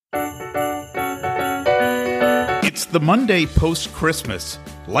It's the Monday post-Christmas.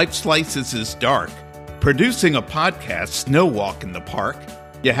 Life Slices is dark. Producing a podcast, Snow Walk in the Park,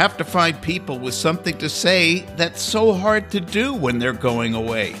 you have to find people with something to say that's so hard to do when they're going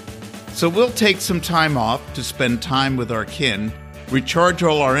away. So we'll take some time off to spend time with our kin, recharge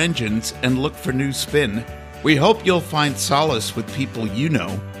all our engines, and look for new spin. We hope you'll find solace with people you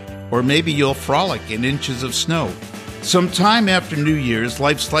know, or maybe you'll frolic in inches of snow. Sometime after New Year's,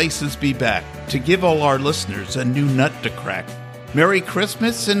 Life Slices be back to give all our listeners a new nut to crack. Merry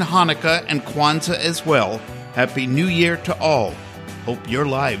Christmas and Hanukkah and Kwanzaa as well. Happy New Year to all. Hope your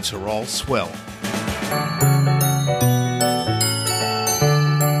lives are all swell.